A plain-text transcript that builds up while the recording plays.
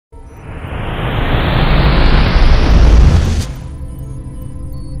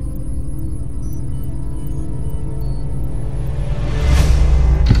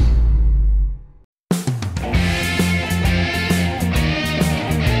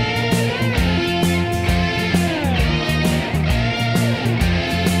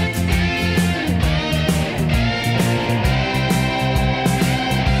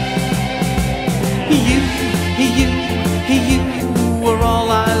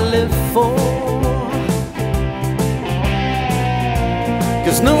for.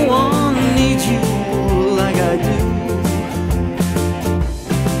 'Cause no one needs you like I do.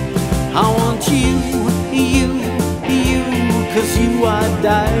 I want you, 'cause you I'd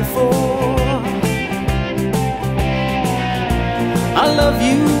die for. I love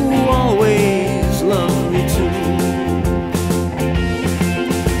you, always love me too.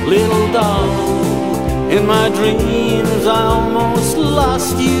 Little darling, in my dreams I almost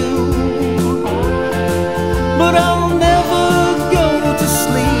lost you, but I'll never go to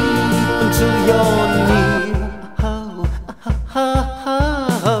sleep until you're near.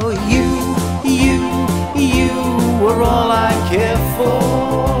 Oh, you were all I care for.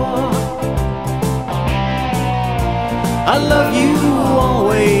 I love you,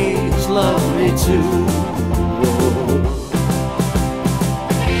 always love me too.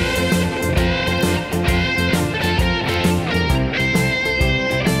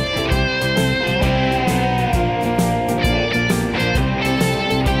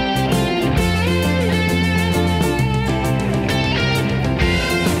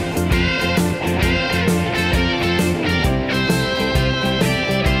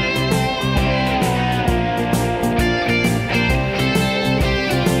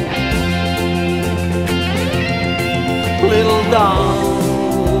 Little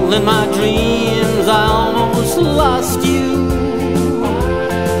doll, in my dreams I almost lost you,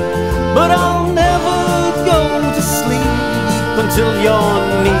 but I'll never go to sleep until you're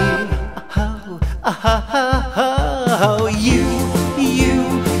near. Oh, you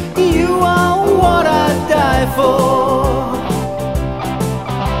are what I'd die for.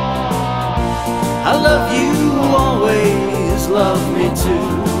 I love you, always love me too,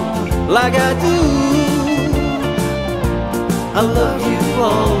 like I do. I love you,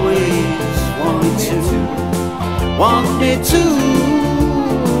 always want me to, want me to.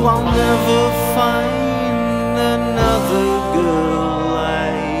 I'll never find another girl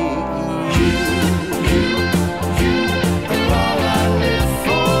like you. You are all I live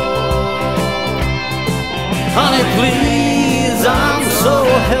for. Honey, please, I'm so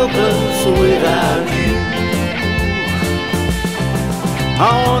helpless without you. I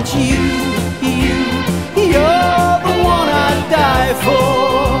want you, you're the one I'd die for.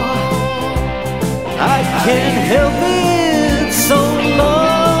 I can't help it, so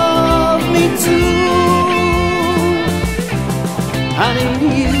love me too. I need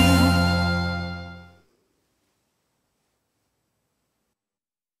you.